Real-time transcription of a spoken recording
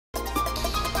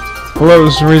Hello,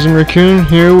 this is RazinRakun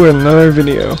here with another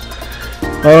video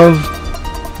of,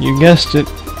 you guessed it,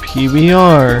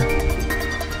 PBR.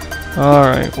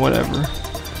 Alright, whatever.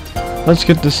 Let's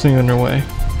get this thing underway.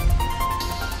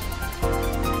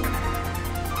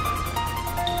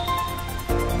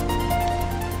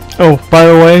 Oh, by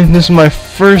the way, this is my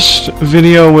first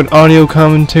video with audio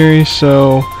commentary,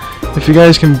 so if you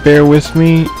guys can bear with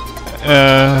me,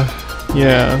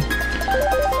 yeah.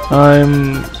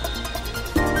 I'm...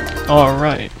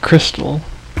 Alright, Crystal.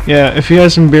 Yeah, if you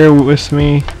guys can bear with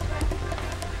me,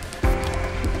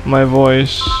 my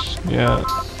voice, yeah.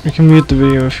 You can mute the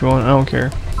video if you want, I don't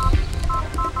care.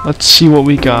 Let's see what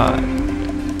we got.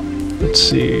 Let's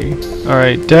see.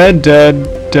 Alright, dead.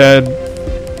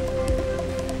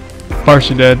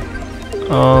 Partially dead.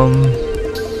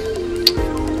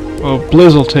 Well,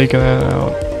 Blizz will take that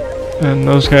out. And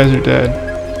those guys are dead.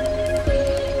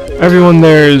 Everyone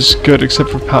there is good except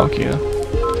for Palkia.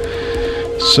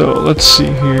 So, let's see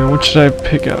here. What should I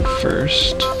pick out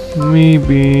first?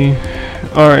 Maybe...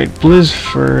 Alright, Blizz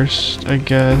first, I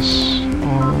guess.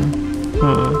 Or...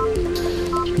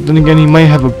 But then again, he might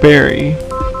have a berry.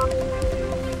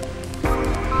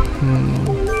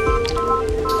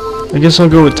 I guess I'll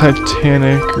go with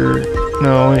Titanic or...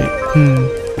 No, wait.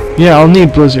 Yeah, I'll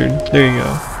need Blizzard. There you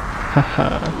go.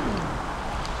 Haha.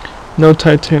 No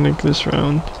Titanic this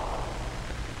round.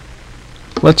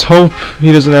 Let's hope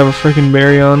he doesn't have a freaking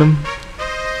berry on him.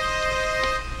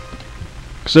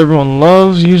 Because everyone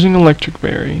loves using Electric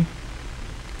Berry.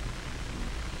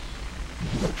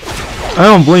 I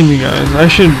don't blame you guys. I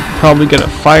should probably get a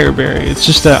Fire Berry. It's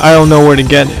just that I don't know where to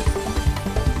get it.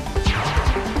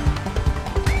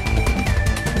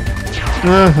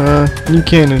 You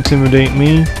can't intimidate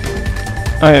me.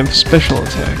 I have special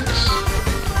attacks.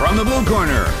 From the blue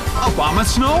corner,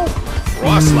 Abomasnow,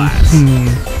 Frostlass.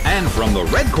 And from the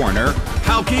red corner,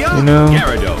 Palkia,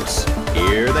 Gyarados.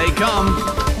 Here they come.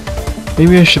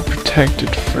 Maybe I should protect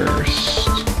it first.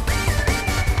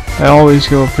 I always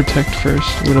go protect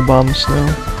first with Abomasnow.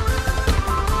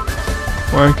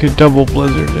 Or I could double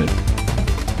blizzard it.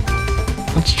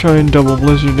 Let's try and double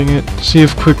blizzarding it. See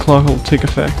if Quick Claw will take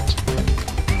effect.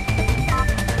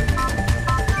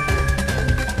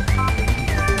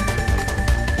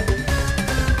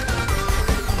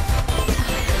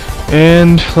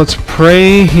 And let's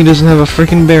pray he doesn't have a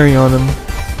freaking berry on him.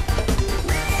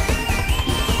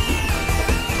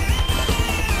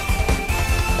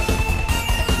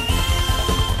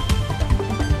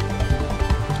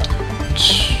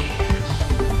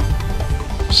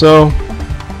 So,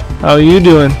 how you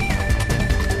doing?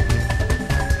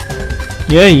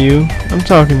 Yeah, you. I'm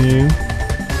talking to you.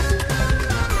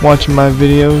 Watching my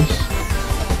videos,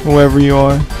 wherever you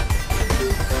are.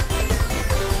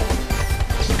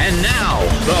 And now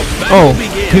the battle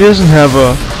begins. He doesn't have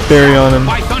a berry on him.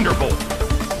 By Thunderbolt.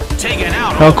 Taken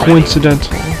out. How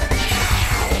coincidental.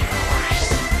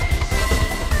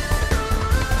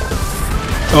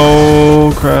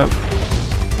 Oh crap.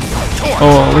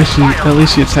 Oh, at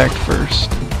least he attacked first.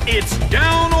 It's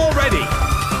down already.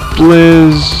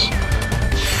 Blizz.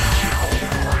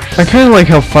 I kind of like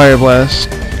how Fire Blast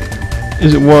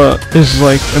is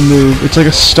like a move. It's like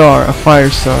a star, a fire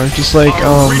star, just like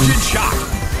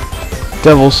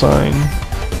Devil Sign.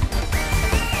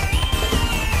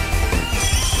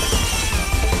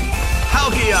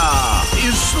 Palkia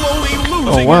is slowly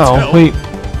losing. Oh wow! Wait,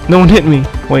 no one hit me.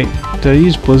 Wait, did I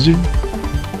use Blizzard?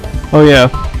 Oh yeah.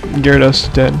 Gyarados is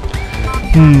dead.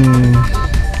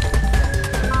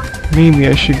 Maybe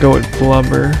I should go with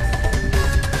Blubber.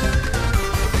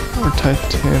 Or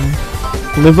Titanic.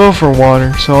 They both for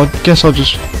water, so I guess I'll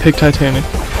just pick Titanic.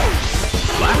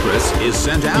 Lapras is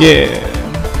sent out. Yeah.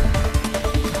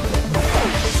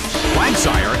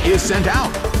 Quagsire is sent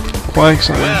out.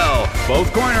 Quagsire. Well,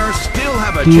 both corners still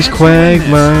have a He's chance to win this.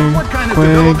 Quagmire. What kind of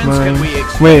developments can we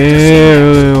expect to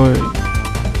see? Wait.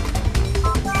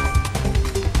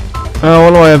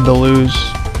 What do I have to lose?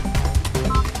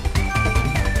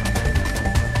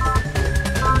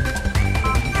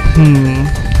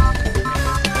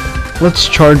 Let's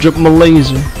charge up my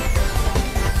laser.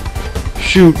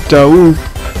 Shoot da whoop.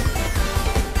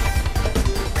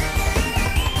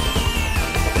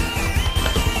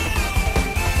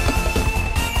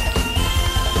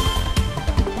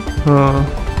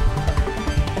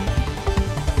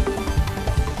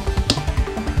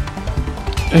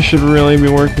 I should really be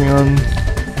working on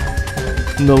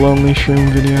the Lonely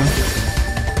Shroom video.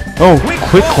 Oh,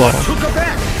 Quick Claw.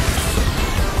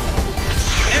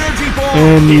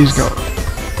 And he's gone.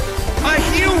 A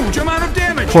huge amount of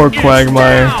damage. Poor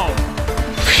Quagmire.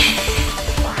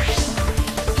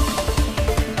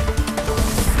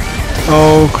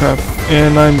 Oh crap.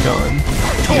 And I'm gone.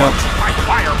 Yep.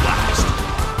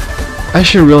 I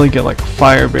should really get like a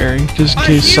fire berry, just in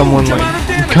case someone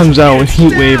like comes out with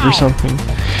heat wave or something,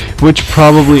 which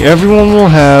probably everyone will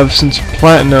have since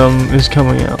platinum is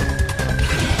coming out.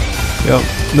 Yep,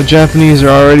 the Japanese are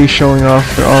already showing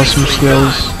off their awesome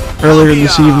skills. Earlier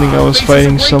this evening I was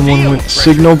fighting someone with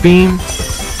signal beam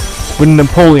with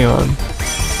Napoleon.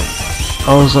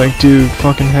 I was like, dude,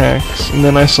 fucking hacks. And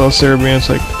then I saw Cerebrine, it's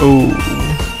like, oh.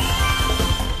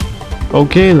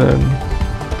 Okay then.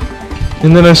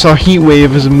 And then I saw Heat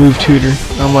Wave as a move tutor.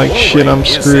 I'm like, shit, I'm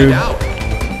screwed. Well,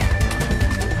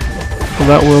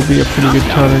 that will be a pretty good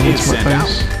counter against my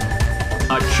ice.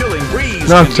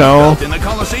 Noctowl.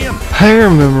 I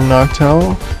remember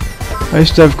Noctowl. I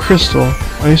used to have Crystal.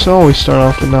 I used to always start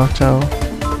off with Noctowl.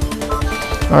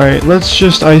 Alright, let's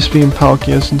just Ice Beam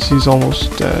Palkia since he's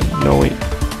almost dead. No, wait.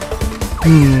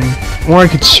 Or I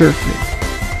could Surf it.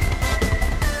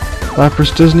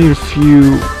 Lapras does need a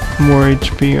few more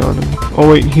HP on him. Oh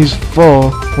wait, he's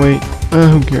full. Wait,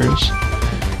 who cares?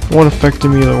 Won't affect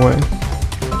him either way.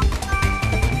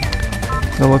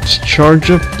 Now let's charge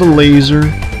up the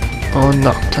laser on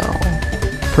Noctowl.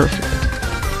 Perfect.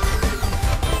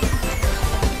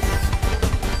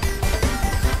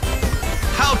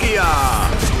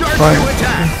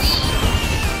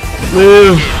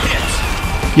 Live!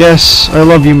 Yes, I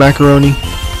love you, Macaroni.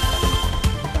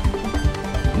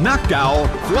 Noctowl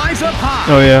flies up high.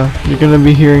 Oh yeah, you're gonna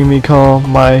be hearing me call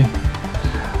my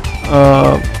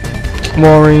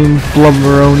Maureen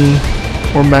Blubberoni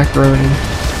or Macaroni.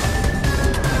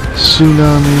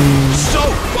 Tsunami.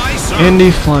 And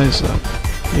he flies up.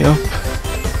 Yep.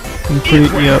 I'm pretty.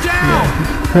 Yep.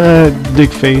 Yeah.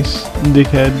 Dick face.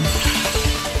 Dickhead.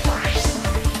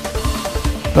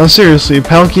 Now seriously,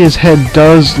 Palkia's head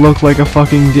does look like a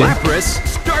fucking dick.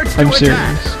 I'm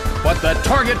serious. But the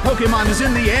target Pokemon is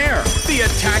in the air. The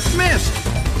attack missed.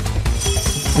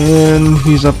 And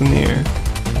he's up in the air.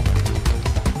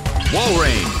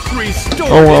 Walrein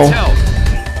restored well. its health.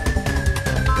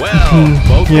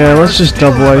 Well, yeah, let's just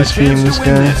double Ice Beam this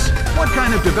guy. What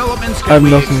kind of developments I have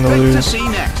nothing to lose.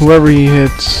 Whoever he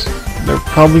hits, they're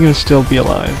probably gonna still be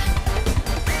alive.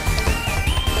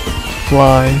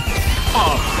 Fly.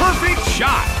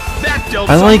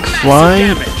 I like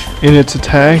Fly in its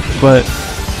attack, but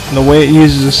the way it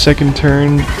uses a second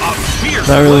turn, not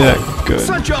really that good.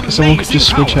 Someone could just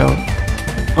switch out.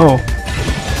 Oh.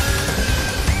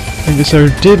 I guess I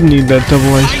did need that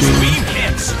double Ice Beam.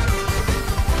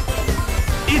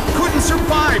 It couldn't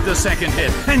survive the second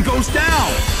hit and goes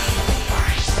down.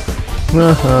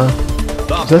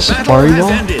 Is that Safari Ball?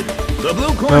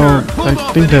 No,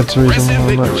 I think that's the reason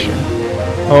why, I'm not sure.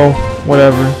 Oh,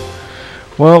 whatever.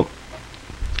 Well,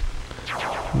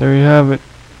 there you have it.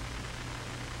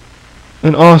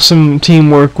 An awesome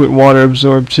teamwork with Water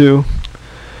Absorb too.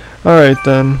 Alright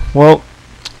then, well,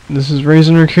 this is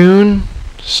RazinRakun,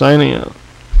 signing out.